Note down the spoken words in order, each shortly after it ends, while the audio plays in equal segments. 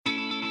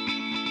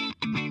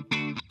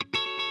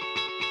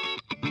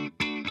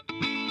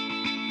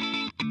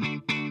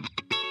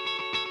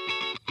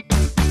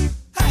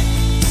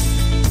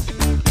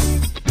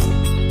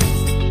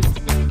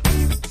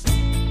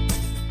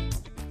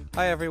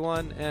Hi,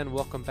 everyone, and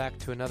welcome back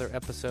to another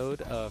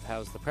episode of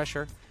How's the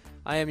Pressure?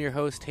 I am your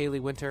host, Haley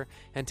Winter,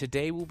 and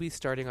today we'll be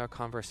starting our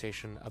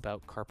conversation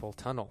about carpal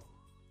tunnel.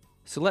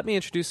 So let me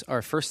introduce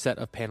our first set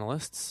of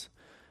panelists.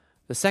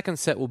 The second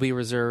set will be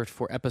reserved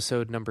for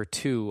episode number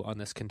 2 on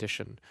this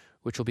condition,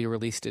 which will be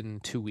released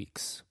in 2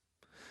 weeks.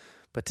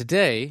 But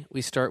today,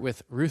 we start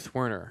with Ruth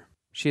Werner.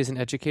 She is an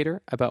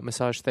educator about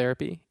massage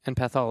therapy and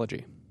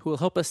pathology, who will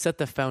help us set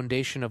the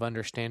foundation of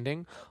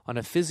understanding on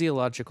a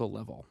physiological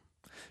level.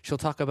 She'll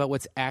talk about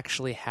what's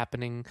actually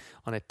happening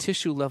on a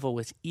tissue level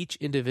with each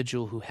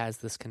individual who has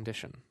this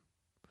condition.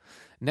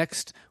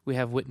 Next, we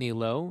have Whitney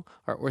Lowe,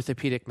 our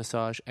orthopedic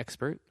massage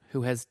expert,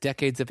 who has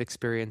decades of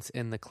experience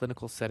in the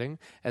clinical setting,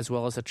 as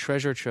well as a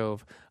treasure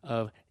trove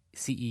of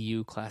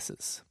CEU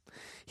classes.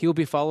 He will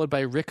be followed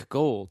by Rick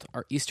Gold,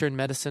 our Eastern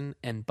medicine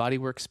and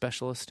bodywork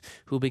specialist,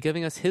 who will be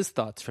giving us his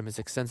thoughts from his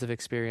extensive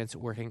experience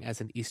working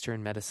as an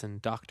Eastern medicine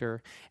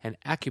doctor and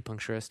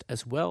acupuncturist,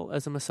 as well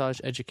as a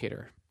massage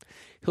educator.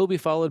 He'll be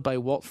followed by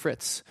Walt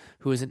Fritz,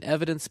 who is an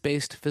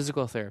evidence-based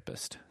physical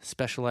therapist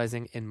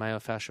specializing in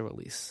myofascial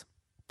release.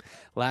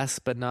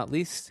 Last but not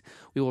least,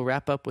 we will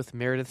wrap up with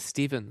Meredith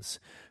Stevens,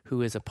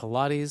 who is a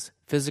Pilates,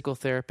 physical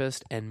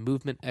therapist, and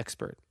movement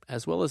expert,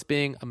 as well as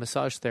being a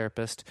massage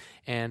therapist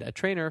and a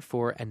trainer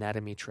for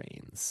Anatomy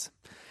Trains.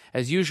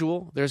 As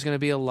usual, there's going to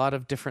be a lot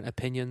of different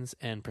opinions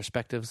and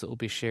perspectives that will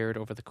be shared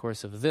over the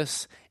course of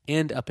this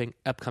and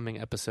upcoming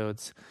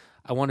episodes.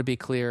 I want to be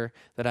clear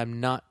that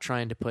I'm not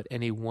trying to put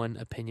any one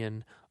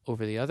opinion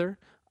over the other.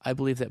 I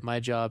believe that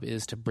my job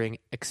is to bring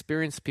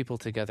experienced people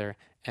together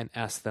and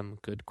ask them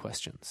good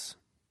questions.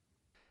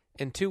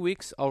 In 2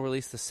 weeks, I'll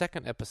release the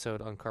second episode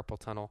on carpal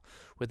tunnel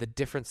with a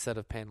different set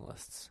of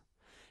panelists.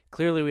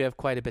 Clearly, we have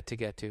quite a bit to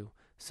get to,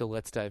 so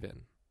let's dive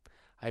in.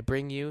 I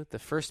bring you the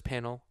first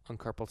panel on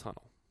carpal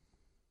tunnel.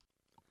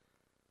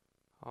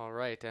 All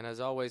right, and as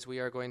always, we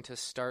are going to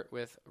start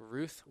with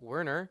Ruth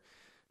Werner,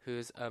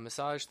 who's a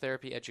massage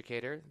therapy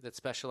educator that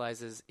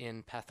specializes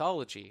in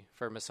pathology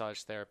for massage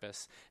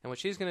therapists. And what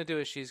she's going to do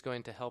is she's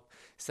going to help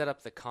set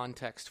up the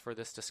context for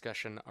this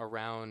discussion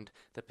around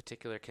the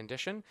particular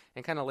condition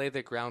and kind of lay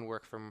the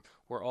groundwork from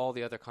where all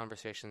the other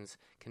conversations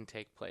can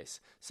take place.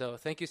 So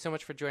thank you so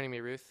much for joining me,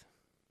 Ruth.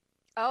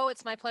 Oh,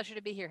 it's my pleasure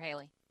to be here,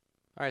 Haley.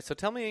 All right, so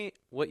tell me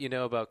what you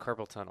know about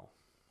carpal tunnel.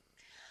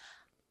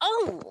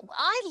 Oh,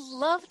 I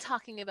love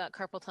talking about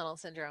carpal tunnel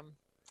syndrome.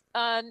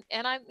 And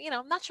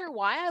I'm not sure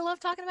why I love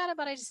talking about it,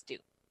 but I just do.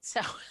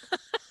 So,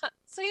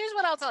 so here's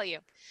what I'll tell you.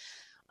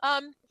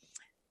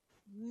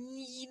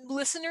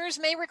 Listeners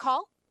may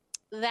recall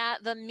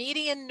that the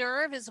median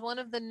nerve is one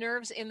of the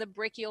nerves in the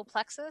brachial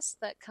plexus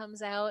that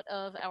comes out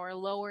of our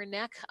lower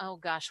neck. Oh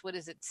gosh, what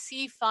is it?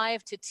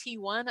 C5 to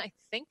T1, I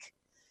think.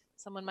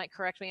 Someone might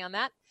correct me on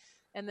that.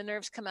 And the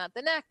nerves come out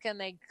the neck and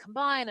they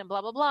combine and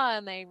blah, blah, blah.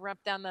 And they wrap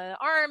down the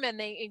arm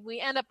and we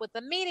end up with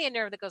the median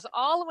nerve that goes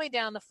all the way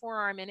down the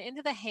forearm and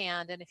into the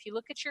hand. And if you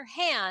look at your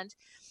hand,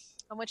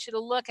 I want you to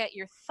look at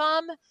your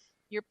thumb,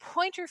 your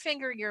pointer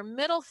finger, your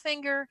middle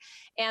finger,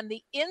 and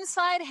the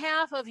inside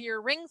half of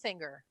your ring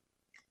finger.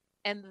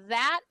 And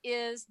that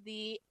is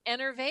the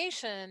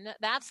innervation.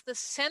 That's the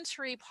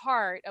sensory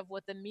part of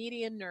what the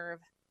median nerve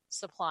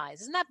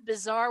supplies. Isn't that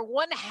bizarre?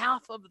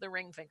 1/2 of the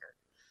ring finger.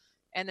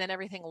 And then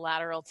everything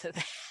lateral to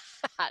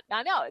that.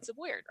 I know, it's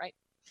weird, right?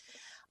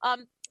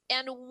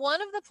 And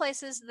one of the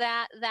places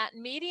that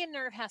median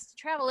nerve has to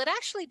travel, it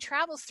actually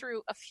travels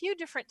through a few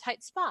different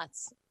tight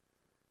spots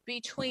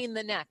between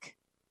the neck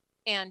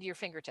and your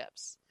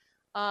fingertips.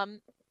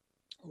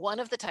 One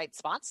of the tight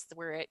spots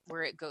where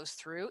it goes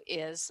through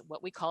is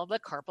what we call the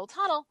carpal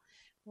tunnel,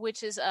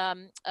 which is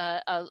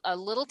a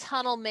little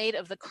tunnel made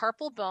of the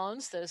carpal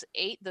bones,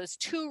 those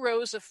 2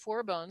 rows of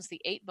 4 bones,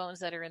 the 8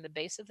 bones that are in the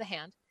base of the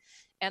hand,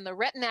 and the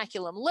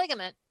retinaculum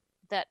ligament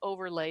that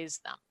overlays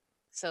them.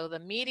 So the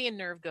median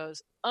nerve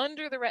goes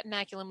under the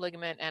retinaculum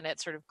ligament and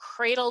it's sort of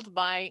cradled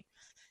by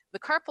the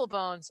carpal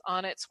bones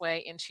on its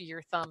way into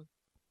your thumb,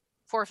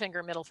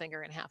 forefinger, middle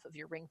finger, and half of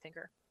your ring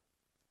finger.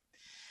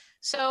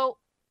 So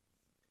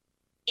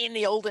in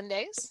the olden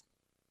days,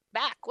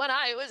 back when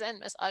I was in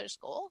massage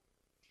school,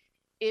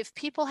 if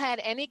people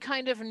had any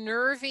kind of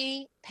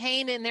nervy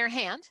pain in their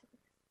hand,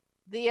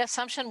 the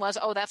assumption was,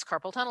 oh, that's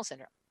carpal tunnel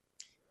syndrome.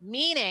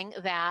 Meaning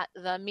that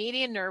the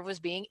median nerve was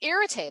being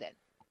irritated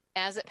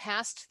as it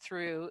passed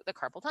through the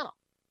carpal tunnel.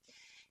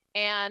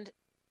 And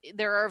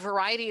there are a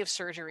variety of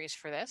surgeries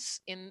for this.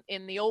 In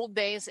the old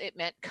days, it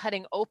meant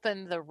cutting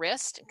open the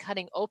wrist,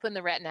 cutting open the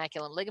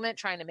retinaculum ligament,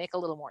 trying to make a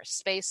little more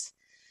space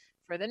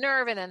for the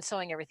nerve, and then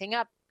sewing everything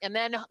up, and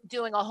then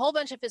doing a whole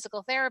bunch of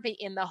physical therapy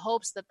in the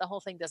hopes that the whole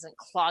thing doesn't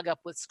clog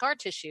up with scar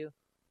tissue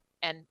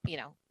and,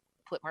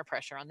 put more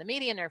pressure on the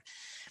median nerve.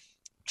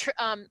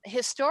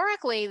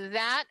 Historically,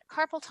 that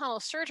carpal tunnel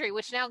surgery,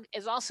 which now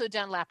is also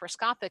done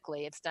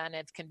laparoscopically,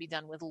 it can be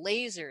done with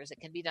lasers, it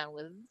can be done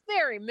with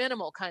very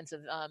minimal kinds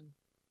of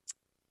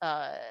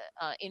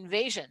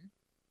invasion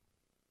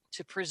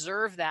to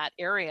preserve that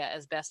area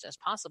as best as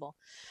possible.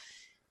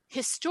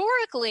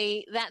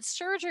 Historically, that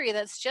surgery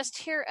that's just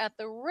here at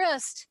the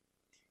wrist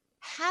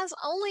has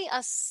only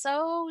a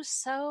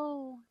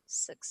so-so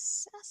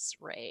success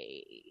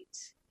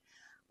rate,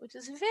 which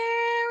is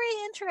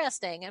very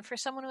interesting. And for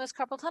someone who has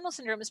carpal tunnel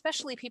syndrome,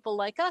 especially people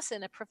like us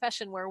in a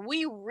profession where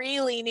we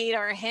really need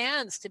our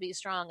hands to be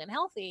strong and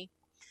healthy,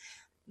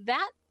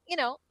 that,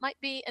 might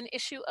be an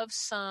issue of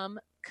some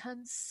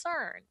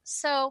concern.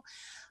 So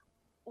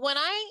when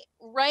I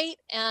write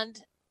and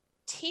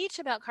teach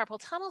about carpal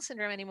tunnel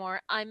syndrome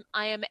anymore, I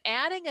am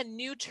adding a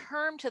new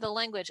term to the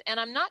language, and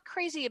I'm not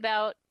crazy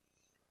about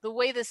the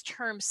way this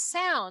term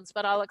sounds,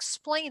 but I'll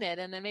explain it,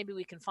 and then maybe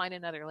we can find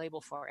another label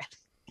for it.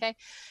 Okay,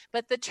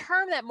 but the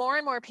term that more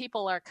and more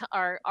people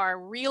are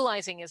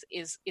realizing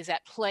is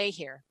at play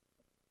here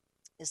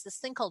is this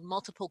thing called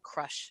multiple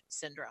crush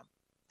syndrome,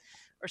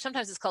 or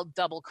sometimes it's called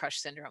double crush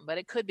syndrome, but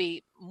it could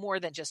be more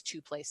than just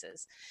two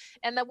places.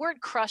 And the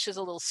word crush is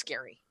a little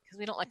scary because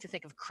we don't like to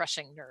think of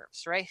crushing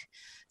nerves, right?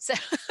 So,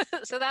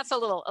 so that's a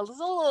little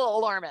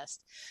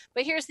alarmist.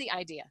 But here's the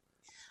idea.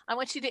 I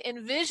want you to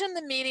envision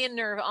the median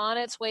nerve on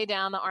its way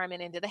down the arm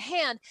and into the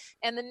hand,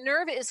 and the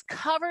nerve is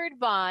covered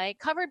by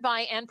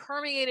and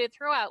permeated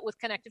throughout with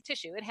connective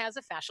tissue. It has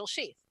a fascial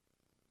sheath,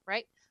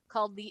 right,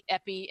 called the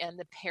epi and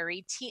the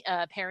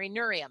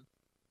perineurium.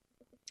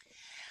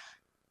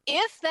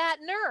 If that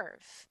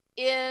nerve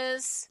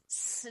is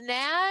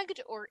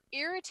snagged or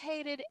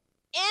irritated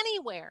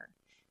anywhere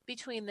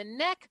between the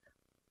neck,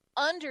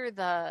 under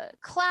the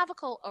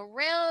clavicle,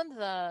 around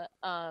the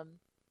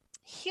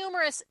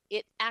humerus,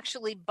 it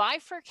actually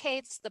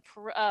bifurcates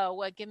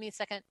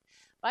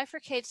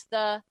bifurcates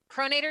the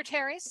pronator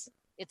teres.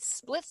 It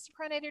splits the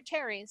pronator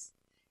teres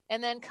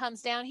and then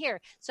comes down here.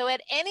 So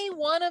at any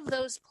one of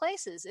those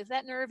places, if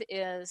that nerve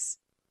is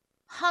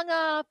hung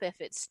up, if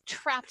it's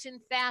trapped in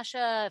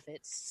fascia, if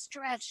it's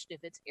stretched,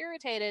 if it's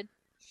irritated,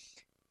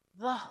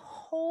 the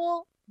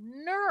whole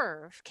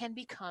nerve can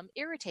become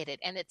irritated,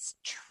 and it's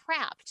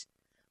trapped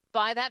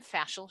by that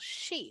fascial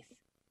sheath.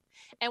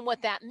 And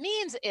what that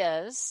means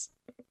is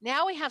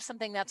now we have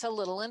something that's a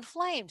little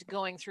inflamed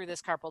going through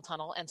this carpal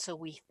tunnel, and so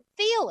we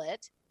feel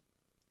it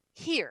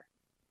here,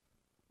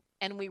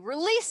 and we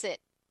release it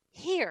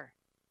here.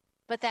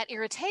 But that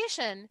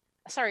irritation,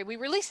 we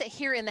release it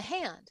here in the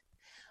hand,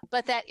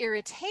 but that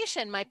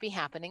irritation might be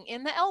happening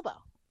in the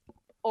elbow,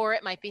 or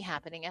it might be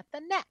happening at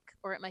the neck,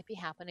 or it might be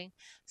happening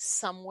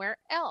somewhere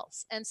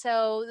else. And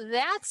so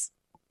that's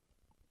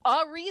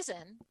a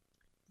reason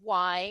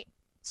why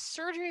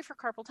surgery for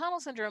carpal tunnel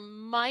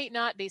syndrome might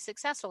not be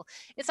successful.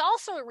 It's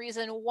also a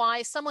reason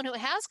why someone who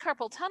has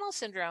carpal tunnel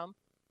syndrome,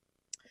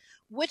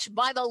 which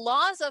by the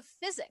laws of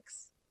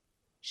physics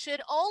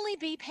should only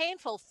be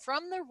painful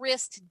from the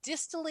wrist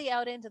distally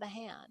out into the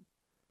hand,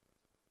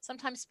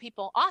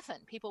 often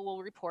people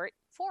will report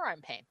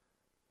forearm pain.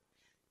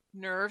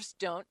 Nerves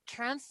don't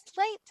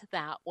translate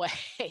that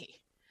way.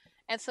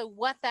 And so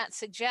what that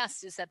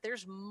suggests is that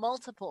there's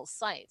multiple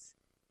sites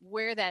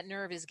where that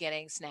nerve is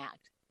getting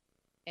snagged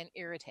and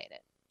irritated.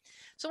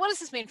 So what does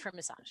this mean for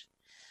massage?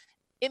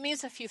 It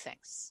means a few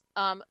things.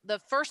 The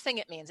first thing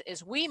it means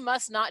is we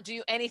must not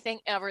do anything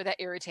ever that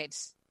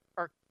irritates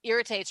or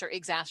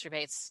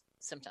exacerbates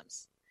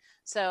symptoms.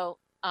 So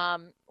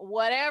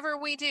whatever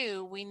we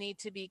do, we need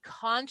to be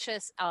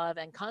conscious of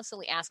and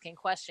constantly asking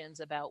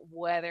questions about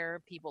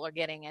whether people are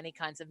getting any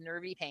kinds of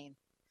nervy pain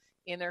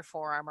in their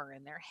forearm or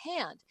in their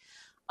hand.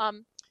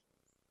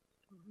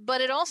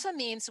 But it also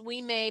means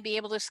we may be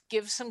able to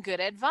give some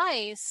good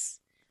advice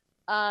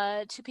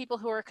to people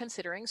who are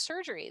considering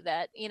surgery,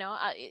 that,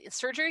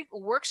 surgery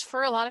works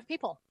for a lot of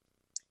people.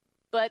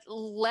 But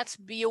let's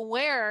be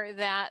aware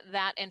that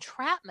that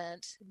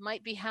entrapment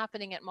might be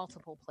happening at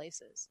multiple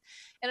places.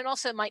 And it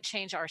also might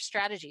change our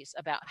strategies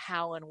about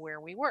how and where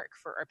we work.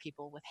 For our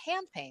people with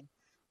hand pain,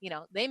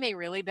 they may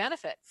really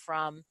benefit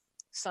from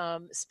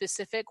some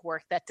specific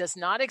work that does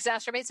not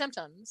exacerbate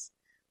symptoms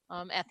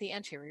at the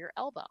anterior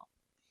elbow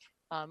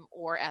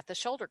or at the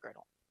shoulder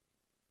girdle.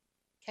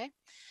 Okay,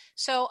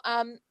 so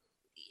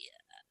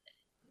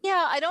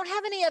I don't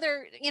have any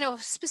other,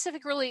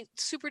 specific, really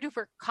super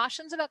duper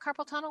cautions about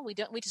carpal tunnel. We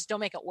just don't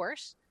make it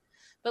worse.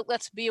 But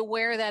let's be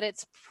aware that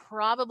it's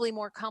probably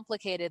more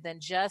complicated than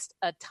just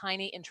a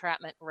tiny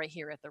entrapment right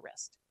here at the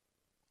wrist.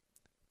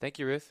 Thank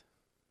you, Ruth.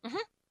 Mm-hmm.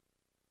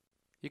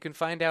 You can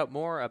find out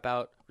more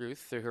about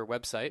Ruth through her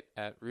website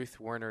at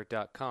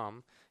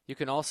ruthwerner.com. You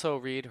can also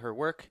read her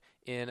work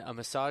in A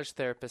Massage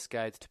Therapist's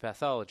Guide to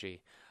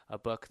Pathology, a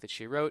book that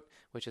she wrote,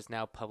 which is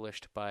now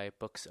published by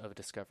Books of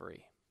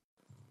Discovery.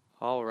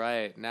 All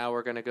right, now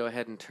we're going to go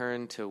ahead and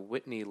turn to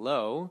Whitney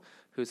Lowe,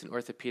 who's an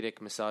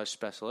orthopedic massage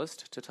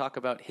specialist, to talk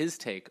about his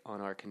take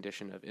on our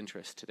condition of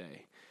interest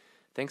today.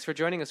 Thanks for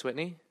joining us,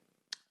 Whitney.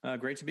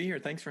 Great to be here.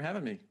 Thanks for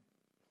having me.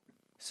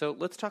 So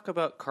let's talk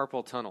about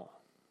carpal tunnel.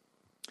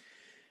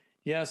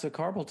 Yeah, so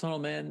carpal tunnel,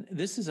 man,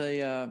 this is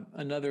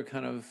another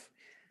kind of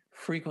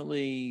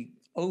frequently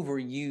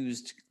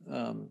overused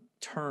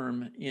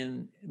term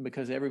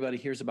because everybody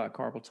hears about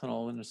carpal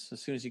tunnel, and as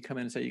soon as you come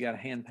in and say you got a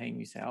hand pain,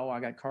 you say, "Oh, I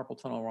got carpal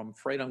tunnel," or "I'm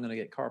afraid I'm going to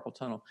get carpal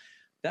tunnel."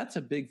 That's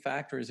a big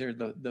factor. Is there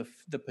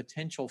the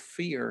potential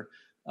fear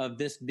of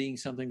this being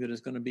something that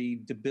is going to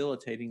be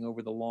debilitating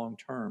over the long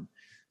term.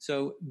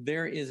 So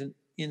there are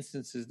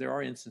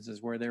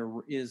instances where there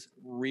is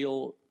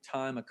real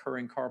time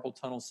occurring carpal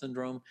tunnel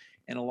syndrome,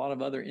 and a lot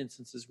of other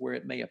instances where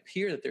it may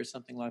appear that there's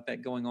something like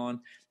that going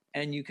on,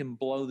 and you can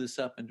blow this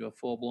up into a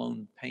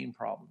full-blown pain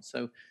problem.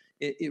 So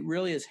it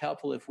really is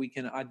helpful if we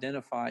can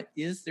identify,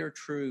 is there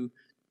true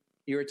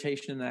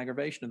irritation and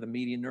aggravation of the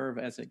median nerve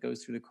as it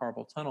goes through the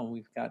carpal tunnel?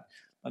 We've got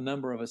a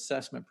number of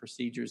assessment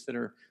procedures that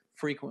are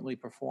frequently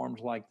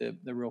performed, like the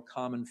real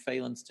common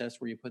Phalen's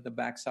test, where you put the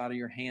backside of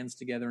your hands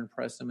together and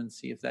press them and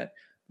see if that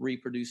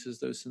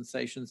reproduces those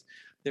sensations.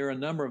 There are a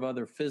number of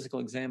other physical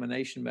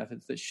examination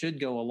methods that should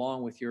go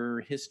along with your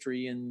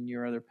history and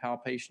your other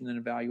palpation and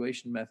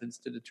evaluation methods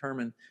to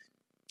determine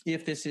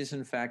if this is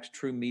in fact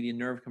true median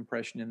nerve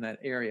compression in that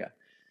area.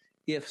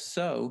 If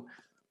so,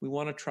 we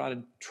want to try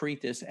to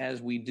treat this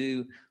as we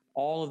do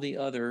all of the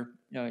other,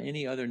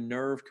 any other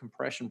nerve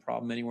compression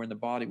problem anywhere in the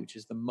body, which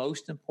is the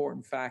most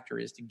important factor,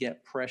 is to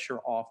get pressure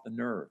off the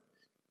nerve.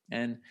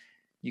 And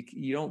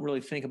you don't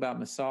really think about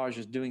massage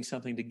as doing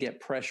something to get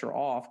pressure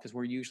off, because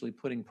we're usually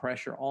putting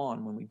pressure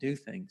on when we do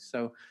things.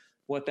 So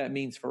what that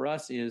means for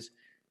us is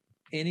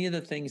any of the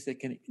things that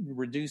can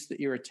reduce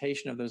the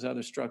irritation of those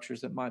other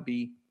structures that might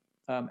be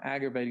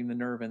aggravating the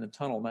nerve in the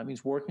tunnel. That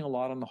means working a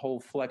lot on the whole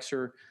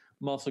flexor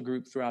muscle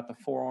group throughout the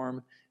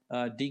forearm,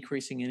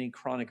 decreasing any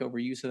chronic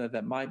overuse of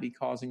that might be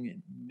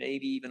causing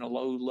maybe even a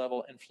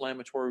low-level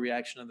inflammatory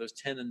reaction of those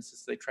tendons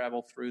as they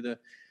travel through the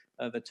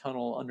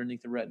tunnel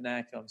underneath the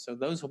retinaculum. So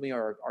those will be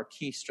our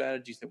key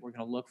strategies that we're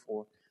going to look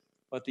for.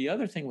 But the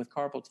other thing with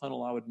carpal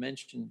tunnel I would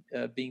mention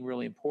being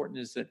really important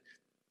is that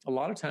a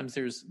lot of times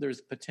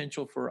there's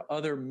potential for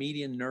other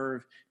median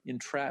nerve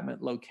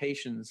entrapment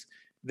locations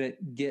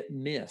that get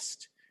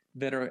missed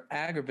that are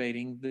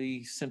aggravating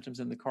the symptoms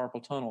in the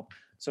carpal tunnel.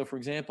 So, for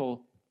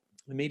example,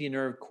 the median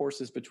nerve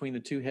courses between the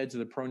two heads of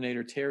the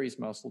pronator teres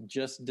muscle,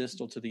 just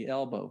distal to the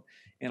elbow.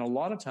 And a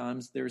lot of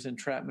times there's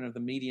entrapment of the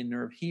median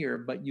nerve here,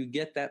 but you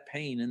get that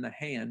pain in the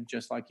hand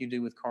just like you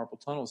do with carpal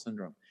tunnel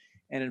syndrome.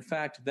 And in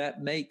fact,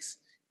 that makes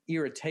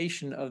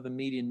irritation of the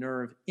median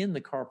nerve in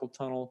the carpal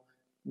tunnel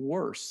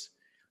worse.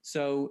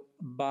 So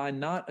by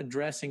not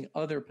addressing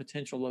other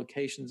potential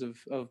locations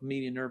of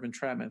median nerve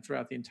entrapment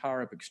throughout the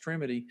entire upper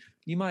extremity,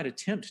 you might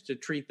attempt to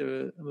treat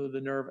the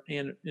nerve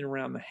in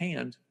around the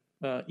hand,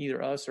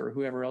 either us or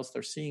whoever else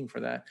they're seeing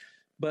for that,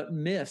 but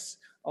miss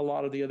a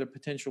lot of the other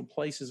potential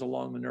places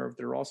along the nerve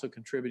that are also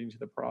contributing to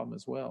the problem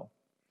as well.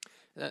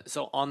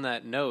 So on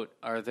that note,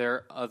 are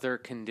there other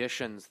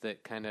conditions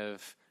that kind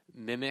of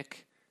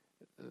mimic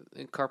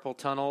carpal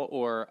tunnel,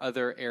 or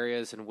other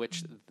areas in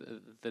which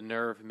the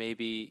nerve may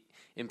be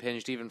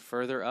impinged even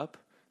further up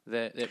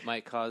that it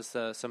might cause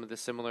some of the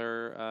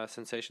similar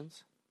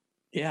sensations?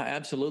 Yeah,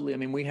 absolutely. I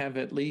mean, we have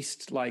at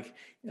least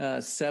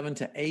 7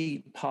 to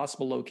 8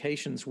 possible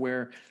locations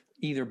where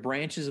either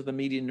branches of the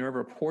median nerve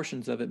or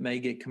portions of it may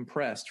get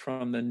compressed,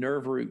 from the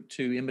nerve root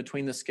to in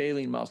between the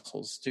scalene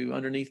muscles to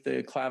underneath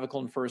the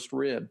clavicle and first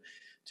rib,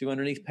 to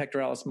underneath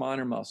pectoralis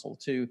minor muscle,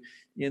 to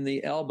in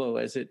the elbow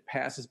as it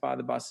passes by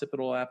the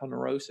bicipital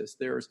aponeurosis.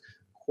 There's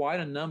quite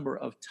a number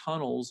of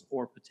tunnels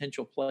or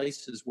potential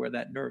places where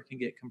that nerve can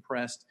get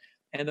compressed,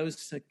 and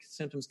those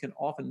symptoms can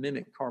often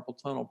mimic carpal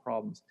tunnel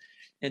problems.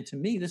 And to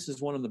me, this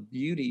is one of the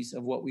beauties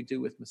of what we do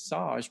with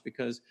massage,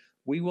 because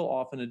we will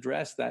often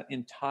address that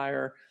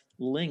entire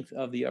length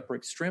of the upper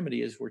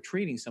extremity as we're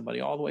treating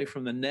somebody, all the way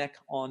from the neck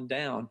on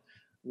down,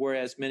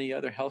 whereas many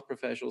other health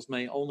professionals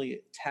may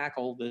only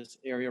tackle this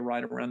area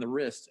right around the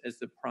wrist as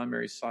the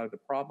primary side of the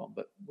problem.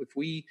 But if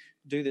we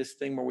do this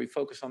thing where we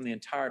focus on the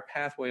entire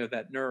pathway of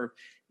that nerve,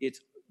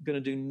 it's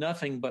going to do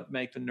nothing but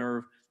make the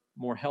nerve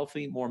more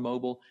healthy, more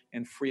mobile,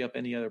 and free up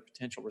any other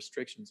potential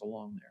restrictions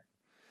along there.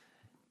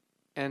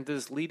 And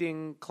does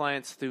leading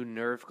clients through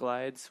nerve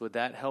glides, would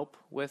that help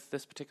with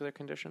this particular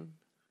condition?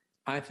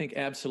 I think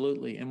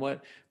absolutely. And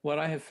what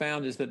I have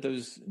found is that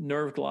those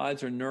nerve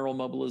glides or neural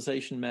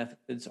mobilization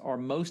methods are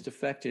most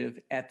effective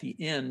at the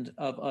end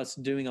of us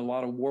doing a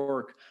lot of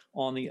work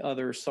on the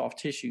other soft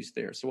tissues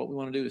there. So what we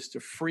want to do is to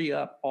free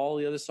up all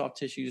the other soft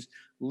tissues,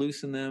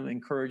 loosen them,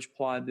 encourage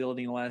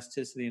pliability and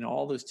elasticity in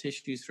all those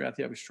tissues throughout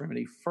the upper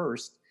extremity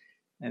first,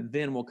 and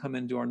then we'll come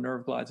into our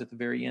nerve glides at the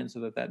very end so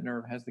that that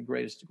nerve has the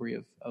greatest degree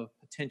of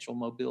potential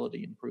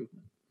mobility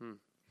improvement.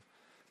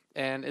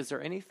 And is there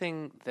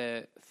anything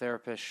that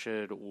therapists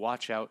should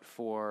watch out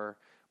for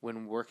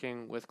when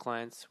working with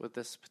clients with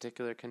this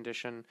particular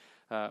condition,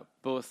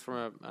 both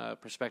from a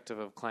perspective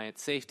of client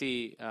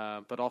safety,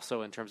 but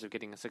also in terms of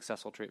getting a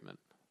successful treatment?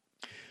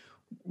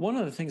 One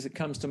of the things that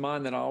comes to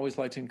mind that I always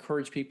like to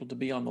encourage people to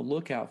be on the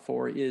lookout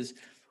for is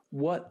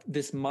what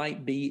this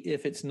might be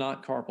if it's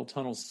not carpal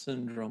tunnel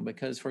syndrome.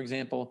 Because, for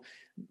example,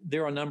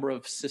 there are a number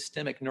of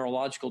systemic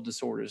neurological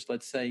disorders,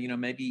 let's say,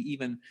 maybe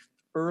even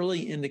early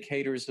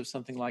indicators of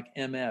something like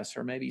MS,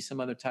 or maybe some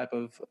other type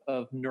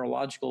of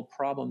neurological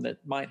problem that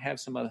might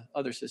have some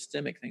other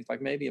systemic things. Like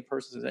maybe a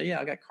person says, yeah,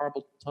 I got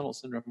carpal tunnel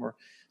syndrome, or,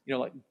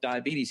 like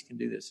diabetes can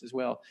do this as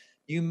well.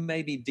 You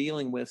may be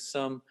dealing with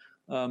some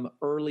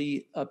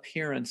early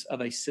appearance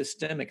of a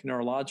systemic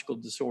neurological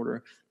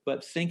disorder,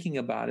 but thinking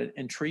about it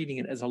and treating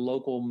it as a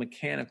local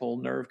mechanical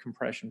nerve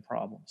compression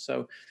problem.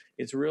 So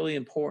it's really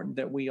important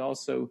that we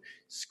also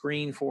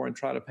screen for and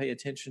try to pay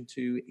attention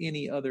to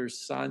any other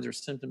signs or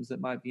symptoms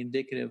that might be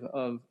indicative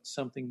of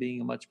something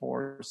being a much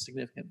more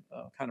significant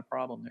kind of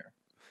problem there.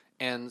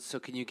 And so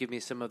can you give me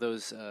some of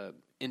those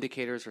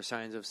indicators or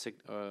signs of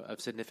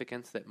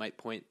significance that might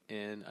point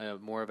in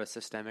more of a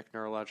systemic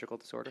neurological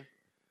disorder?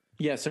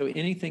 Yeah, so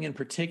anything in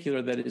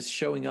particular that is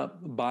showing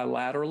up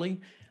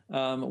bilaterally,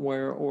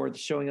 or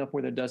showing up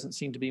where there doesn't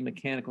seem to be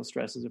mechanical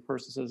stresses. A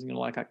person says,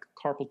 like a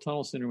carpal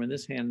tunnel syndrome in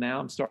this hand, now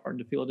I'm starting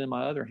to feel it in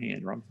my other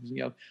hand. Or I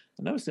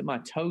noticed that my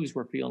toes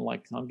were feeling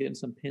like I'm getting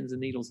some pins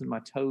and needles in my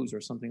toes or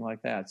something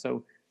like that.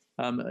 So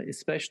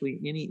especially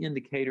any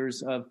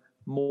indicators of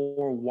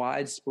more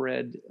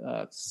widespread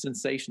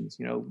sensations,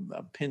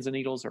 pins and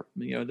needles, or,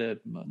 the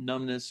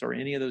numbness, or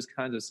any of those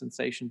kinds of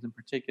sensations in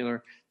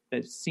particular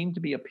that seem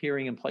to be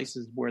appearing in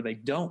places where they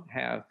don't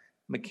have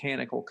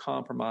mechanical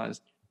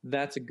compromise,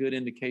 that's a good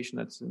indication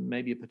that's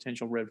maybe a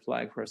potential red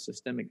flag for a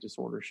systemic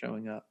disorder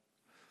showing up.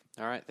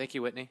 All right. Thank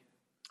you, Whitney.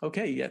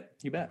 Okay. Yeah,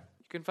 you bet.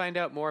 You can find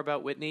out more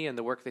about Whitney and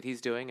the work that he's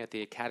doing at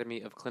the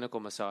Academy of Clinical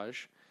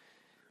Massage.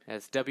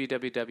 That's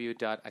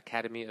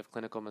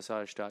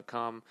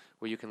www.academyofclinicalmassage.com,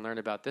 where you can learn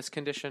about this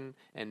condition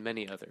and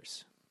many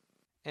others.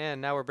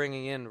 And now we're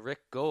bringing in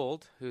Rick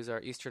Gold, who's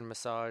our Eastern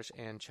massage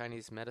and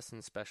Chinese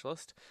medicine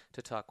specialist,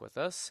 to talk with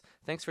us.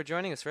 Thanks for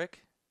joining us,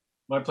 Rick.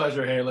 My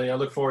pleasure, Haley. I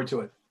look forward to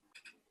it.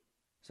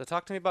 So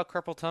talk to me about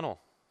carpal tunnel.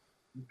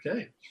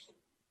 Okay.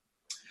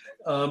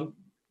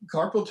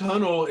 Carpal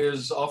tunnel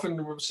is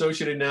often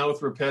associated now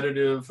with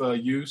repetitive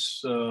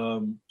use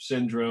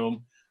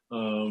syndrome.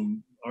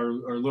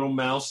 Our little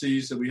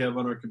mousies that we have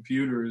on our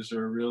computers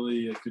are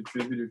really a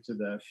contributor to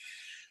that.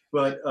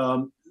 But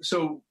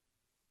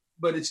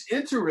it's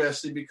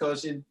interesting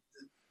because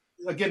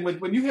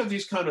when you have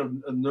these kind of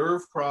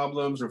nerve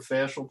problems or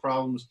fascial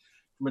problems,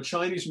 from a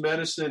Chinese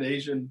medicine,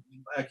 Asian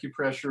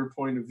acupressure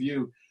point of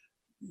view,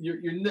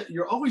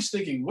 you're always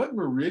thinking, what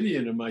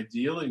meridian am I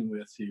dealing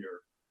with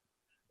here?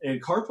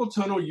 And carpal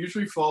tunnel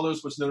usually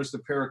follows what's known as the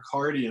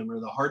pericardium, or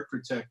the heart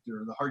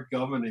protector, or the heart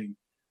governing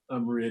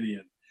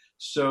meridian.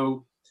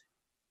 So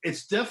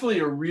it's definitely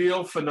a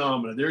real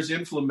phenomenon. There's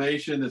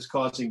inflammation that's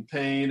causing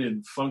pain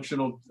and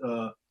functional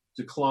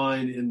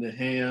decline in the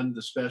hand,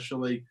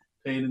 especially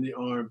pain in the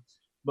arm.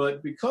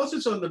 But because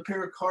it's on the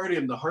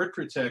pericardium, the heart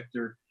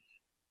protector,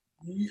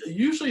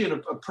 usually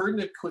a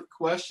pertinent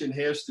question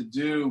has to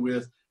do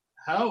with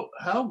how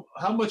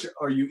much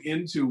are you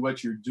into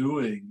what you're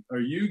doing?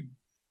 Are you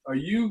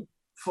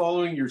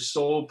following your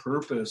soul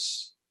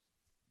purpose,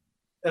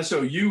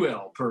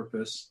 SOUL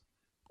purpose?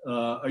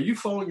 Are you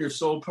following your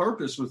soul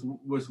purpose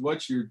with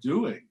what you're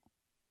doing?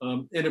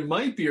 And it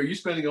might be, are you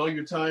spending all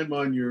your time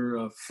on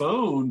your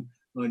phone,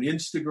 on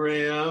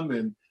Instagram,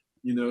 and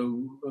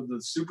the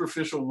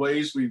superficial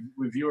ways we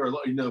view our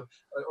life?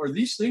 Are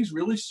these things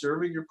really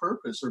serving your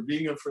purpose? Or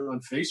being on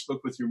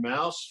Facebook with your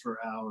mouse for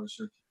hours?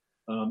 Or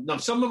now,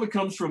 some of it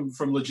comes from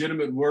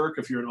legitimate work.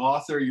 If you're an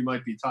author, you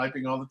might be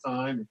typing all the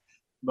time.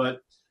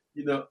 But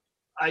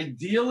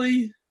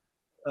ideally,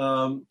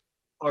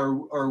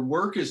 our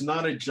work is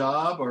not a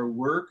job. Our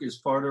work is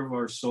part of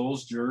our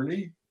soul's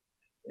journey,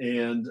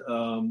 and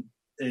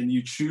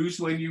you choose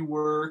when you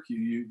work.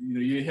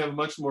 You have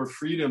much more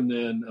freedom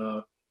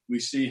than we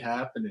see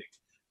happening.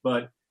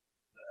 But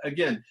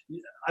again,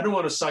 I don't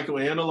want to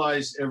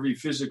psychoanalyze every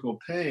physical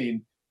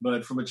pain,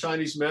 but from a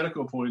Chinese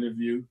medical point of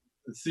view,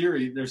 the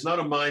theory, there's not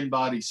a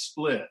mind-body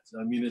split.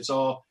 I mean,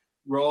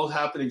 we're all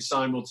happening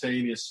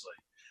simultaneously.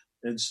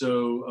 And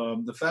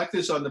so the fact that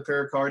it's on the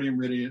pericardium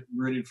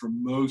meridian for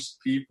most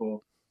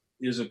people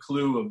is a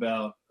clue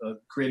about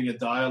creating a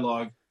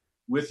dialogue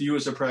with you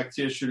as a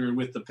practitioner and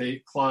with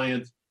the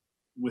client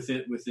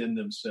within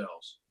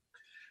themselves.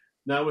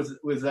 Now,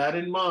 with that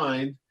in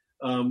mind,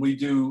 we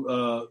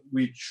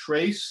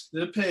trace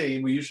the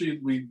pain.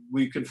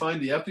 We can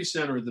find the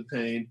epicenter of the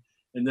pain,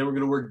 and then we're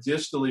going to work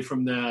distally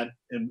from that,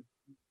 and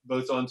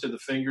both onto the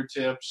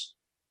fingertips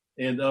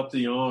and up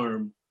the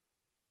arm,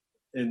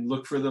 and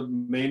look for the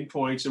main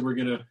points. And we're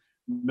going to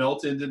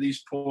melt into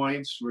these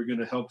points. We're going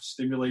to help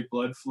stimulate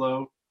blood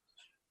flow.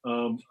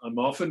 I'm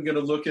often going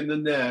to look in the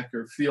neck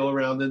or feel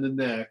around in the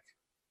neck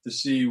to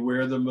see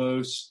where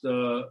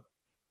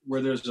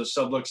where there's a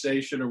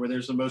subluxation or where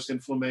there's the most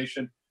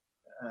inflammation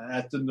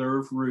at the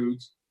nerve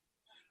root.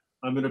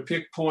 I'm going to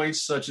pick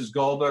points such as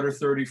gallbladder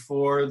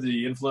 34,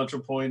 the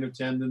influential point of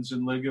tendons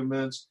and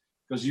ligaments,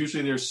 because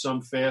usually there's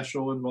some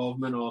fascial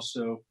involvement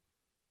also.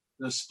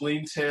 The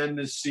spleen 10,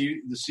 the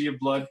sea of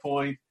blood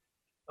point.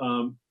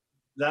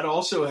 That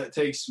also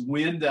takes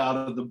wind out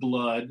of the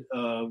blood,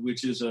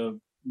 which is a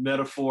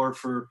metaphor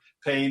for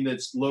pain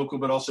that's local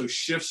but also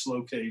shifts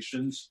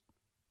locations.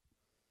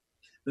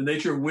 The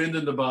nature of wind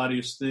in the body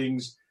is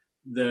things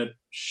that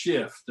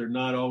shift. They're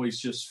not always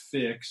just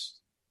fixed.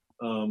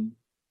 We're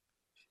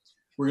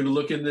going to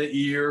look in the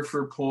ear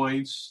for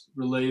points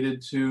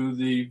related to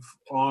the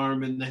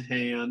arm and the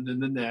hand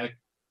and the neck.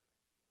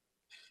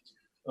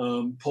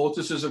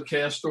 Poultices of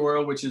castor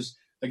oil, which is,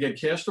 again,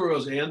 castor oil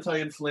is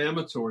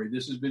anti-inflammatory.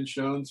 This has been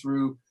shown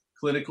through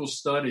clinical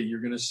study.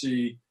 You're going to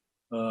see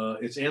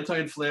it's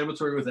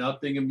anti-inflammatory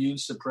without being immune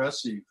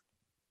suppressive,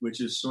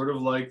 which is sort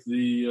of like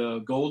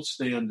the gold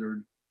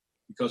standard,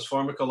 because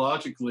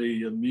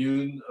pharmacologically,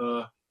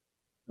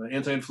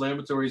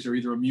 anti-inflammatories are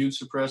either immune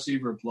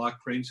suppressive or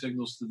block brain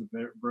signals to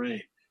the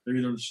brain. They're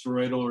either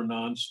steroidal or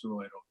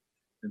non-steroidal.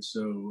 And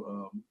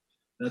so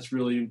that's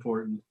really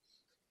important.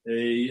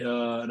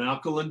 An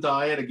alkaline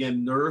diet,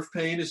 again, nerve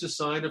pain is a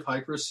sign of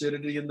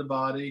hyperacidity in the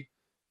body.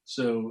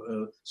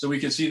 So we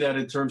can see that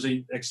in terms of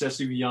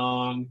excessive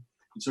yang.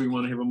 And so we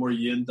want to have a more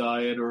yin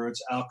diet, or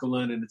it's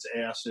alkaline and it's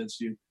acids.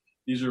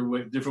 These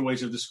are different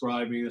ways of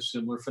describing a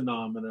similar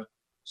phenomena.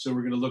 So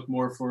we're going to look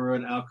more for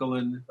an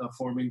alkaline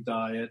forming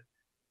diet.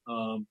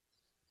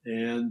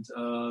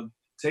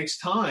 Takes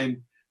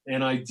time.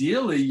 And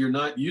ideally, you're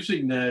not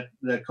using that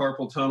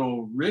carpal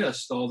tunnel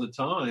wrist all the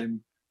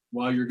time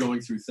while you're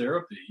going through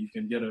therapy. You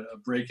can get a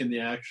break in the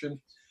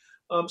action.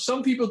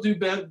 Some people do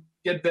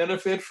get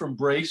benefit from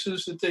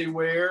braces that they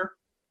wear.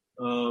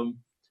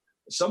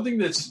 Something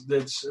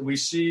that's we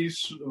see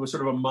sort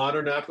of a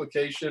modern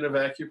application of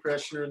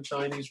acupressure in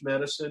Chinese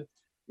medicine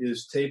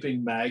is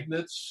taping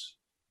magnets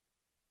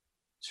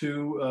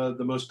to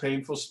the most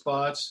painful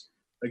spots.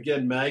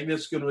 Again,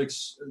 magnets going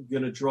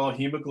to draw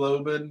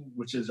hemoglobin,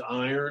 which is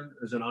iron.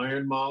 There's an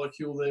iron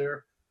molecule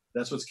there.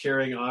 That's what's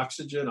carrying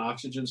oxygen.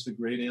 Oxygen's the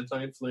great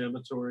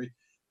anti-inflammatory.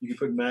 You can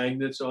put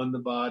magnets on the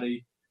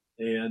body.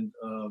 And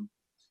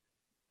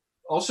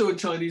also in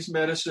Chinese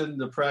medicine,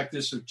 the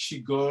practice of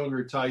Qigong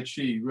or Tai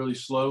Chi, really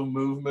slow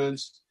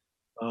movements.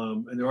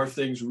 And there are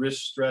things,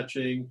 wrist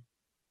stretching.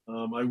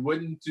 I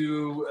wouldn't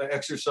do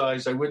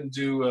exercise. I wouldn't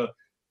do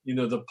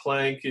the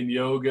plank in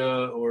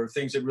yoga or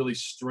things that really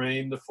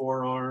strain the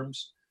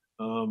forearms.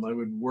 I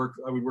would work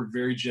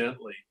very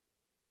gently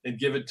and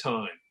give it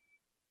time.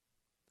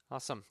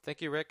 Awesome.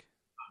 Thank you, Rick.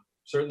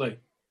 Certainly.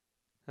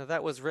 Now,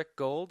 that was Rick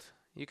Gold.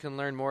 You can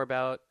learn more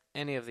about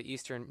any of the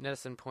Eastern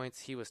medicine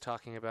points he was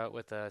talking about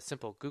with a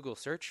simple Google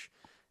search.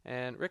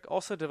 And Rick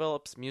also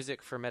develops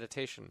music for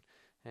meditation.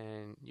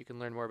 And you can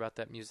learn more about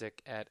that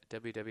music at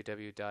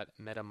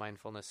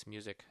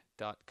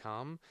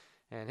www.metamindfulnessmusic.com.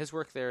 And his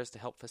work there is to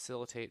help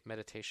facilitate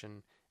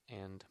meditation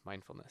and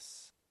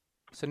mindfulness.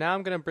 So now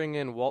I'm going to bring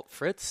in Walt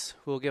Fritz,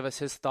 who will give us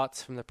his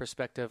thoughts from the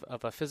perspective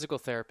of a physical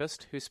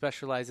therapist who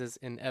specializes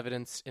in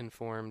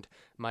evidence-informed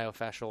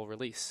myofascial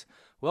release.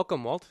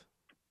 Welcome, Walt.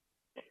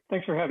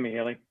 Thanks for having me,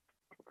 Haley.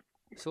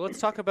 So let's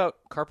talk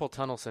about carpal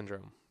tunnel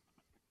syndrome.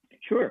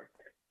 Sure.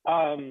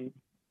 I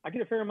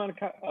get a fair amount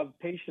of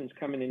patients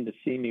coming in to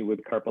see me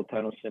with carpal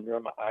tunnel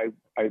syndrome.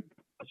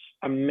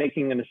 I'm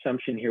making an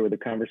assumption here with the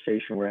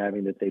conversation we're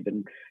having that they've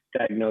been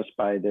diagnosed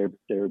by their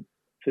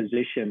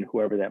physician,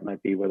 whoever that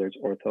might be, whether it's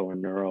ortho or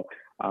neuro,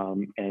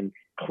 and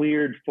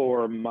cleared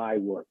for my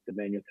work, the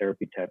manual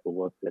therapy type of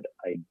work that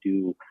I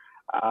do.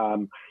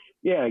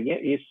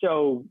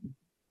 So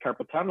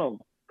carpal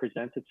tunnel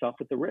presents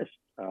itself at the wrist.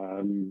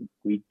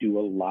 We do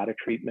a lot of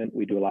treatment.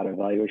 We do a lot of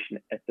evaluation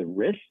at the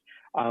wrist.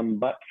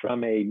 But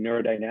from a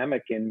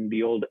neurodynamic and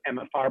the old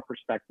MFR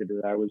perspective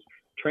that I was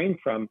trained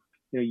from,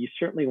 you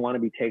certainly want to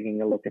be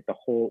taking a look at the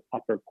whole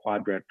upper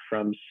quadrant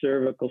from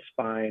cervical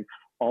spine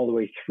all the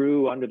way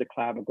through under the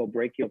clavicle,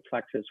 brachial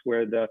plexus,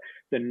 where the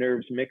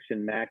nerves mix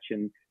and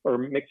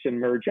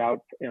merge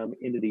out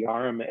into the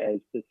arm as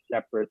the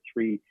separate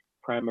three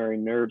primary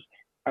nerves.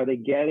 Are they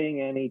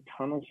getting any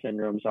tunnel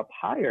syndromes up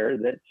higher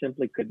that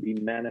simply could be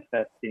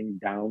manifesting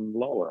down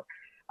lower?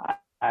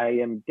 I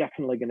am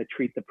definitely going to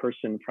treat the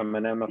person from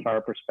an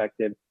MFR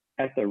perspective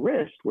at the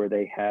wrist where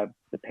they have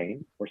the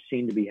pain or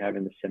seem to be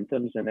having the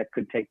symptoms, and that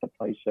could take the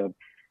place of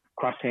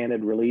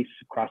cross-handed release,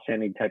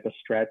 cross-handed type of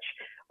stretch.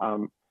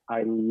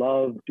 I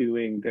love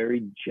doing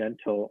very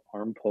gentle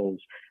arm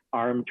pulls,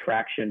 arm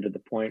traction to the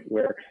point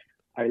where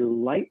I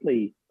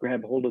lightly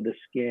grab hold of the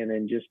skin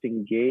and just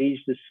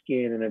engage the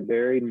skin in a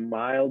very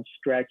mild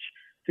stretch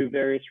through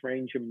various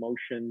range of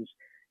motions,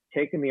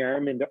 taking the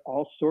arm into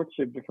all sorts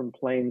of different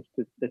planes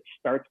that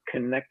starts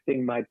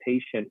connecting my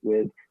patient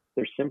with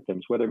their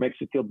symptoms, whether it makes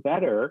it feel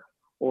better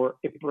or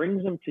it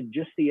brings them to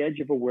just the edge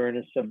of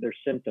awareness of their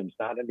symptoms,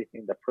 not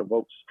anything that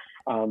provokes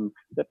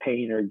the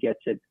pain or gets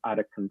it out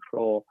of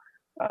control.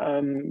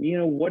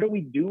 What are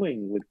we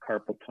doing with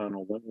carpal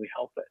tunnel when we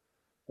help it?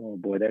 Oh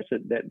boy,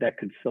 that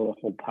could fill a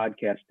whole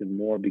podcast and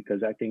more,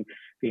 because I think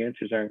the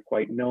answers aren't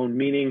quite known.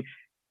 Meaning,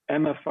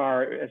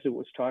 MFR, as it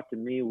was taught to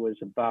me, was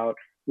about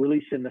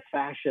releasing the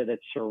fascia that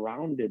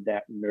surrounded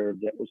that nerve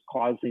that was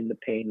causing the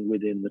pain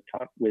within the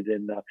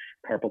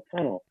carpal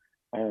tunnel.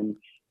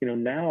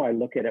 Now I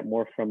look at it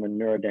more from a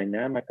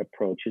neurodynamic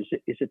approach. Is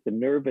it the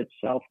nerve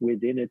itself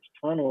within its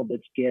tunnel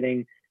that's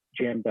getting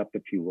jammed up,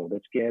 if you will,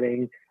 that's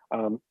getting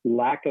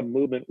lack of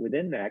movement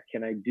within that?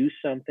 Can I do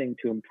something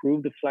to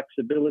improve the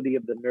flexibility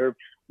of the nerve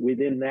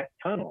within that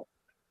tunnel?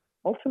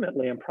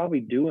 Ultimately, I'm probably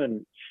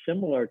doing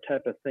similar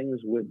type of things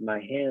with my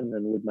hand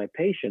and with my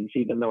patients,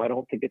 even though I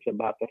don't think it's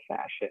about the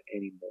fascia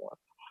anymore.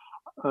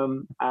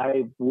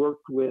 I've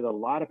worked with a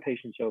lot of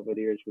patients over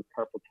the years with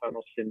carpal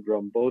tunnel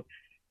syndrome, both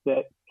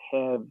that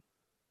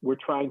were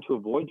trying to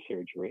avoid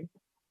surgery,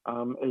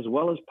 as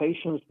well as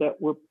patients that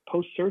were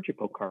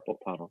post-surgical carpal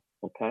tunnel.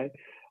 Okay.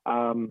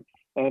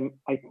 And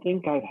I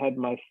think I've had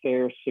my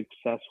fair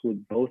success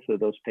with both of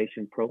those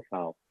patient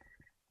profiles.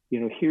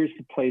 Here's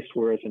the place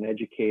where, as an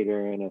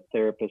educator and a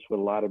therapist with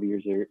a lot of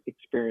years of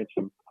experience,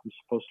 I'm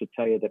supposed to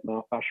tell you that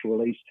myofascial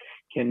release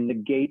can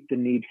negate the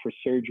need for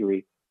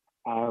surgery.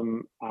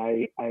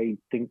 I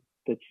think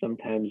that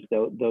sometimes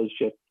those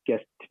just get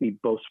to be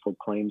boastful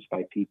claims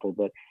by people,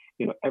 but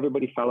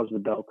everybody follows the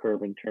bell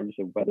curve in terms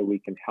of whether we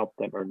can help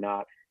them or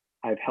not.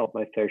 I've helped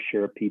my fair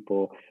share of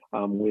people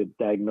with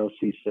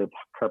diagnoses of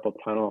carpal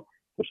tunnel,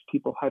 which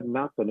people have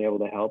not been able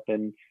to help,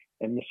 and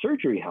the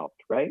surgery helped,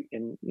 right?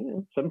 And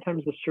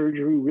sometimes the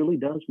surgery really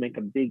does make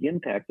a big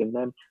impact, and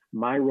then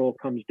my role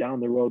comes down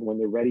the road when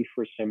they're ready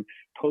for some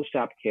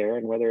post-op care,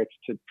 and whether it's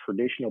to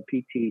traditional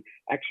PT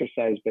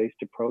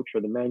exercise-based approach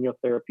or the manual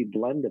therapy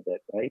blend of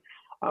it, right?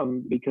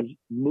 Because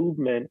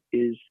movement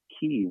is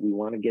key. We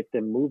want to get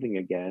them moving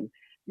again.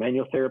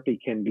 Manual therapy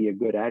can be a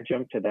good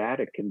adjunct to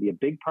that. It can be a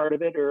big part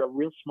of it or a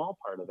real small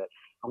part of it.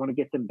 I want to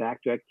get them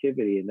back to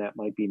activity, and that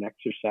might be an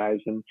exercise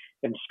and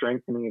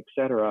strengthening, et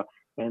cetera.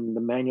 And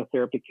the manual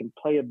therapy can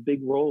play a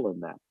big role in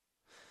that.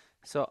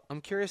 So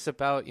I'm curious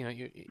about,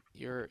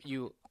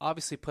 you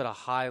obviously put a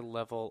high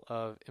level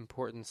of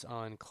importance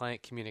on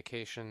client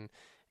communication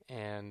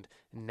and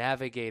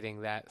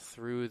navigating that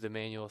through the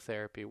manual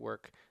therapy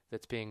work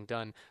that's being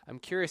done. I'm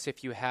curious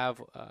if you have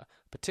a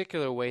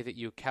particular way that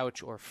you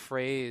couch or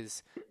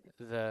phrase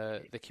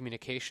the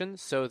communication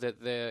so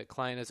that the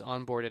client is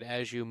onboarded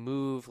as you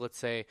move, let's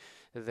say,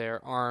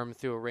 their arm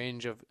through a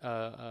range of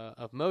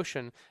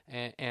motion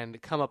and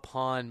come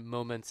upon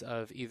moments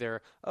of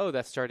either,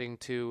 that's starting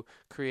to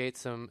create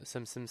some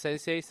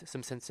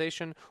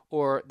sensation,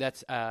 or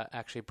that's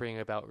actually bringing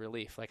about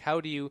relief. Like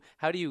how do you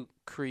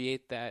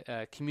create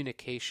that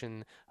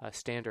communication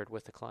standard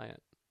with the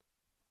client?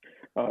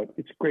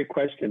 It's a great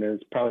question. And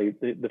it's probably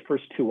the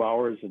first 2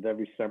 hours of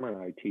every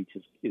seminar I teach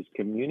is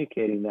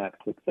communicating that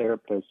to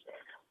therapists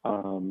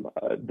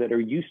that are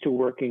used to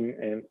working.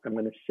 And I'm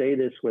going to say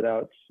this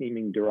without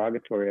seeming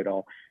derogatory at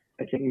all.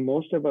 I think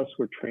most of us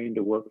were trained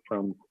to work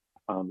from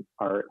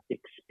our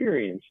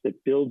experience that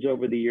builds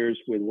over the years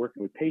with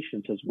working with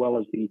patients, as well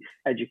as the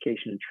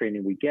education and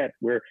training we get,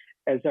 where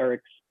as our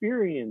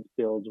experience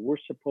builds, we're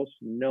supposed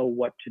to know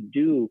what to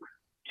do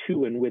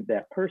to and with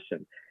that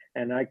person.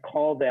 And I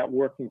call that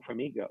working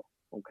from ego,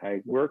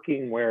 okay?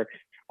 Working where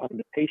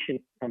the patient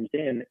comes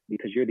in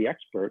because you're the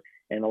expert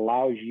and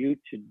allows you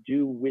to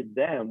do with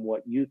them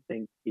what you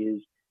think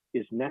is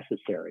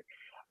necessary.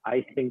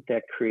 I think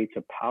that creates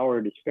a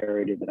power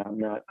disparity that I'm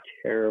not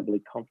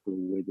terribly comfortable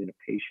with in a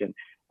patient.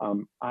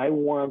 I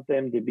want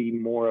them to be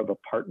more of a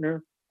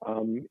partner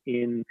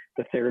in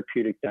the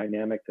therapeutic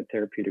dynamic, the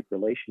therapeutic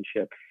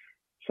relationship.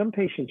 Some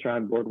patients are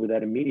on board with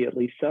that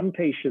immediately. Some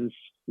patients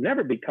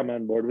never become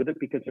on board with it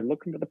because they're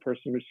looking for the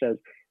person who says,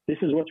 this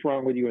is what's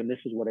wrong with you and this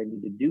is what I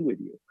need to do with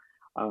you.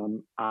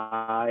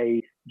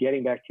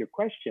 Getting back to your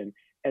question,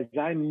 as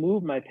I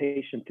move my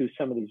patient through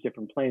some of these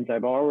different planes,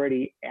 I've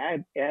already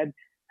had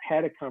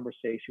a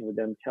conversation with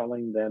them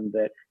telling them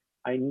that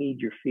I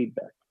need your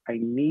feedback. I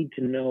need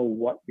to know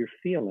what you're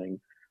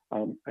feeling.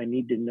 I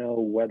need to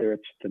know whether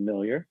it's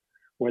familiar,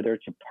 whether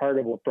it's a part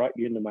of what brought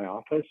you into my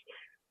office,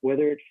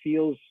 whether it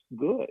feels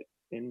good.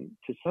 And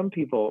to some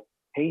people,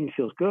 pain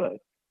feels good.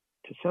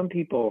 To some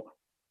people,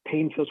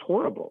 pain feels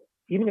horrible.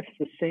 Even if it's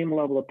the same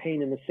level of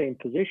pain in the same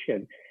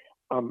position,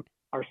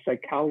 our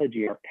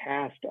psychology, our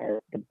past,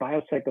 the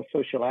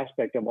biopsychosocial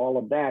aspect of all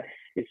of that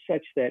is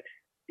such that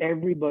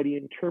everybody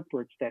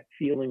interprets that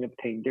feeling of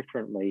pain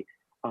differently.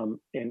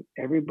 And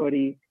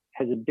everybody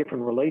has a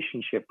different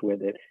relationship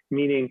with it,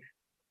 meaning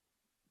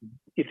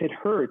if it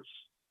hurts,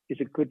 is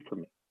it good for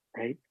me,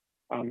 right?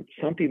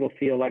 Some people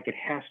feel like it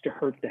has to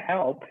hurt to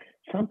help.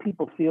 Some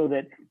people feel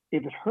that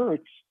if it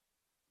hurts,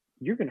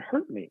 you're going to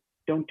hurt me.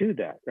 Don't do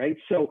that, right?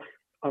 So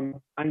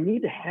I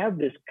need to have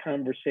this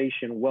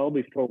conversation well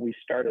before we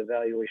start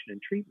evaluation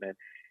and treatment.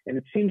 And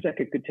it seems like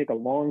it could take a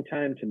long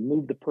time to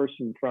move the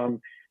person from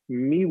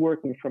me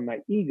working from my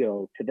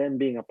ego to them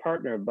being a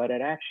partner, but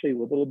it actually,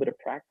 with a little bit of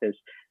practice,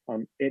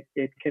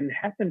 it can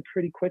happen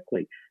pretty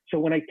quickly. So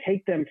when I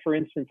take them, for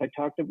instance,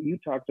 you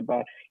talked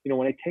about,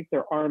 when I take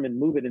their arm and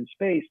move it in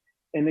space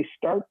and they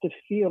start to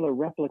feel a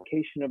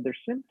replication of their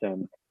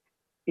symptoms,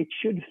 it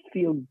should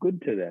feel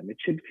good to them. It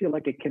should feel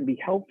like it can be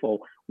helpful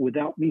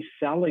without me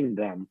selling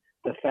them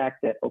the fact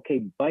that,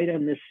 okay, bite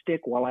on this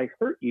stick while I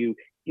hurt you,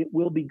 it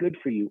will be good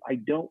for you. I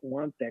don't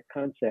want that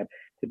concept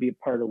to be a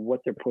part of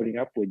what they're putting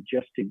up with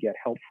just to get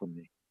help from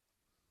me.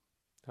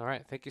 All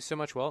right. Thank you so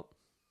much, Walt.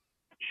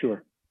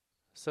 Sure.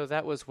 So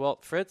that was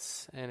Walt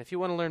Fritz. And if you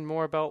want to learn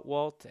more about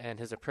Walt and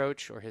his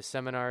approach or his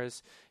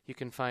seminars, you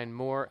can find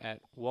more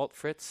at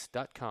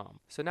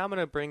waltfritz.com. So now I'm going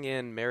to bring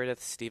in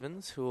Meredith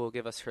Stevens, who will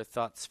give us her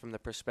thoughts from the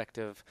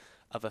perspective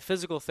of a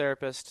physical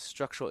therapist,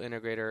 structural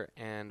integrator,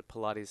 and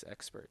Pilates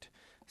expert.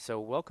 So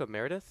welcome,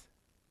 Meredith.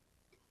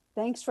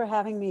 Thanks for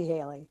having me,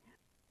 Haley.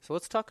 So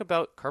let's talk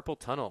about carpal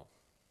tunnel.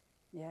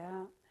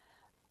 Yeah.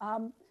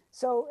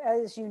 So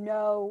as you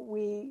know,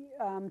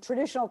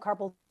 traditional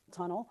carpal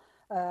tunnel,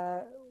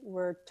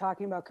 we're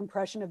talking about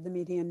compression of the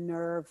median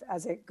nerve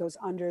as it goes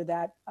under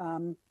that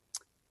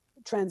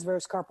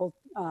transverse carpal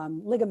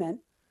ligament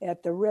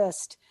at the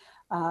wrist.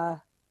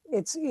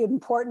 It's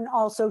important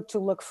also to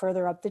look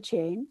further up the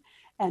chain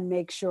and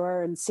make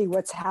sure and see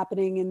what's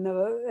happening in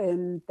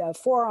the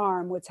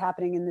forearm, what's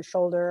happening in the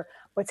shoulder,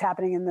 what's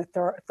happening in the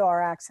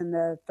thorax and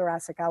the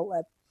thoracic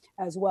outlet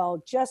as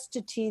well, just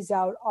to tease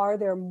out, are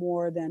there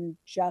more than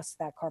just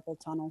that carpal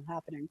tunnel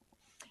happening?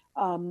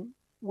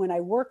 When I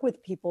work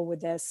with people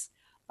with this,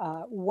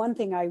 one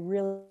thing I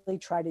really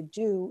try to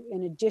do,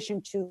 in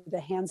addition to the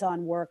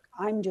hands-on work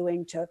I'm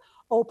doing to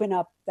open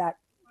up that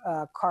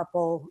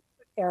carpal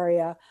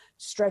area,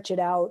 stretch it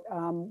out,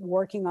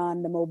 working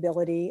on the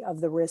mobility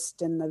of the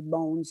wrist and the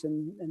bones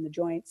and the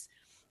joints,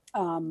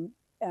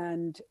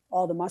 and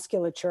all the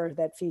musculature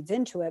that feeds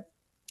into it.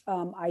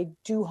 I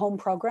do home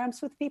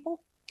programs with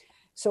people.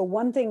 So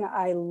one thing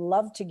I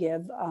love to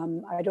give,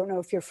 I don't know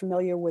if you're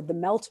familiar with the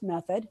MELT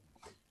method,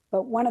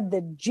 but one of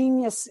the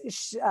genius,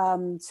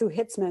 Sue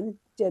Hitzman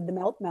did the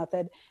MELT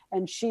method,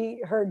 and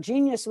her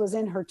genius was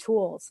in her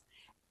tools.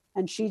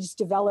 And she's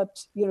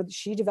developed,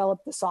 she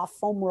developed the soft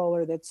foam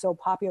roller that's so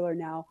popular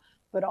now,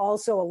 but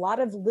also a lot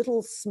of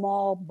little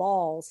small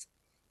balls,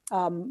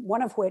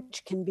 one of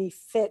which can be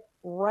fit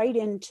right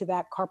into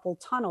that carpal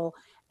tunnel.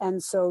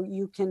 And so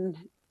you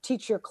can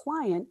teach your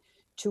client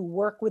to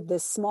work with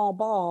this small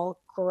ball,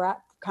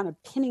 kind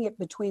of pinning it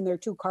between their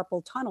two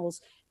carpal tunnels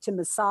to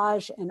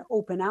massage and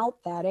open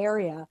out that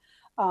area.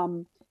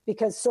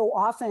 Because so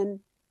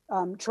often,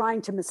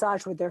 trying to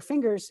massage with their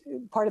fingers,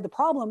 part of the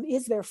problem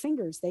is their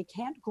fingers. They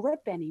can't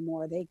grip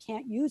anymore. They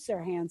can't use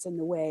their hands in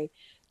the way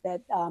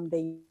that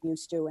they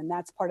used to, and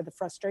that's part of the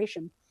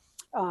frustration.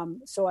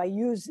 So I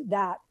use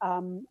that.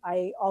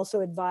 I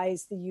also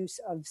advise the use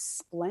of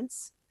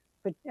splints,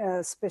 but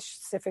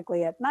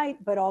specifically at night,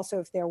 but also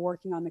if they're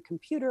working on the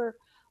computer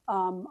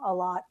a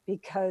lot,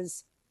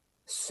 because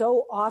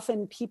so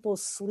often people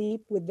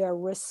sleep with their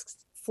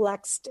wrists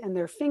flexed and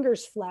their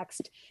fingers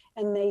flexed,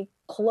 and they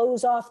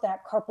close off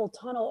that carpal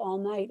tunnel all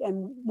night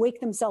and wake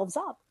themselves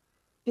up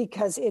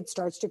because it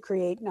starts to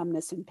create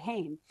numbness and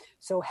pain.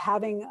 So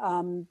having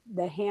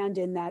the hand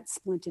in that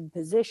splinted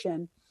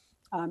position,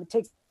 it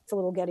takes a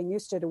little getting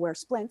used to wear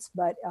splints,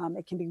 but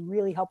it can be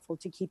really helpful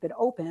to keep it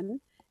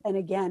open and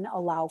again,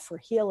 allow for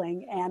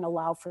healing and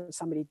allow for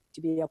somebody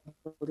to be able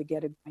to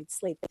get a night's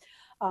sleep.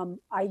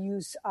 I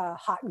use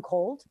hot and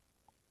cold.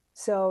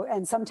 So,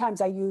 and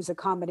sometimes I use a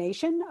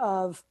combination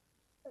of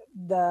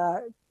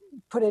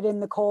put it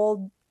in the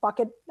cold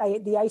bucket,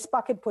 the ice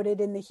bucket, put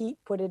it in the heat,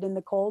 put it in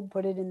the cold,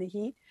 put it in the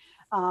heat.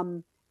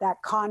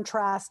 That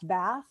contrast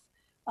bath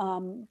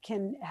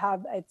can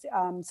have,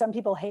 some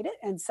people hate it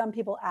and some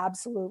people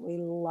absolutely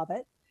love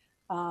it.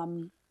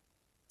 And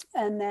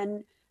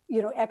then,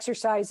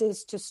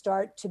 exercises to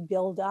start to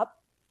build up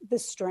the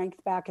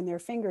strength back in their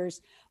fingers.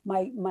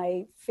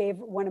 My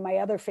favorite, one of my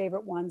other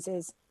favorite ones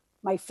is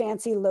my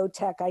fancy low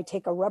tech. I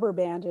take a rubber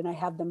band and I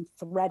have them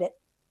thread it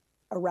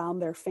around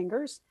their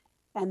fingers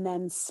and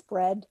then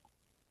spread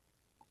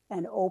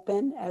and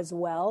open as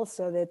well,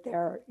 so that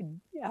they're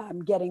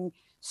getting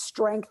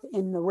strength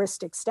in the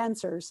wrist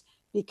extensors,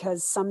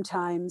 because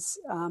sometimes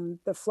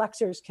the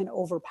flexors can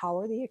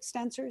overpower the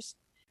extensors.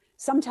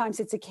 Sometimes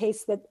it's a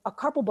case that a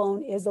carpal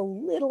bone is a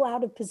little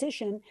out of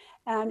position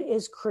and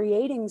is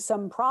creating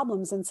some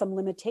problems and some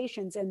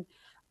limitations. And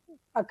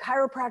a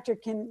chiropractor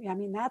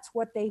that's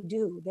what they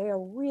do. They are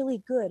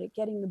really good at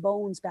getting the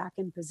bones back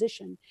in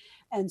position.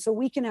 And so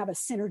we can have a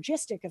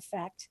synergistic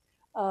effect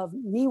of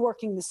me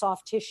working the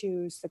soft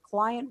tissues, the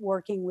client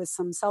working with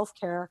some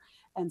self-care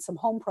and some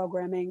home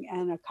programming,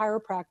 and a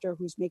chiropractor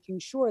who's making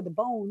sure the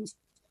bones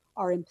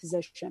are in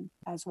position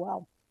as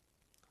well.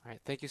 All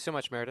right. Thank you so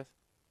much, Meredith.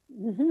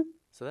 Mm-hmm.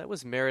 So that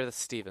was Meredith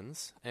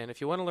Stevens. And if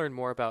you want to learn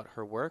more about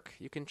her work,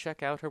 you can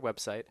check out her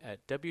website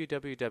at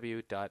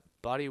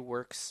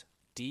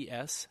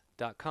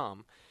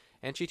www.bodyworksds.com.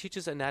 And she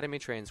teaches Anatomy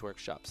Trains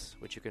workshops,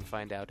 which you can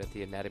find out at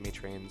the Anatomy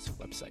Trains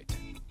website.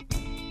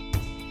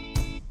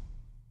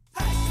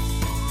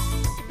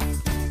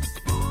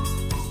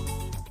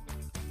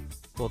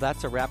 Well,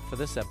 that's a wrap for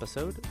this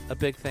episode. A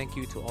big thank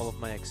you to all of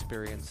my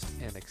experienced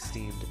and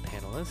esteemed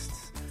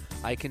panelists.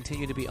 I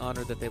continue to be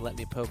honored that they let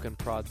me poke and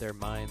prod their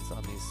minds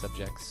on these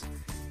subjects.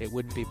 It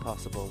wouldn't be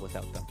possible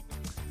without them.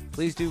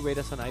 Please do rate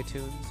us on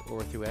iTunes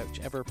or through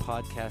whichever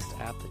podcast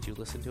app that you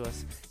listen to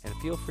us, and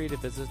feel free to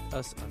visit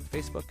us on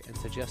Facebook and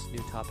suggest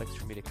new topics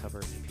for me to cover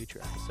in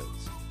future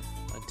episodes.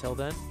 Until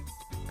then,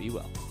 be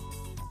well.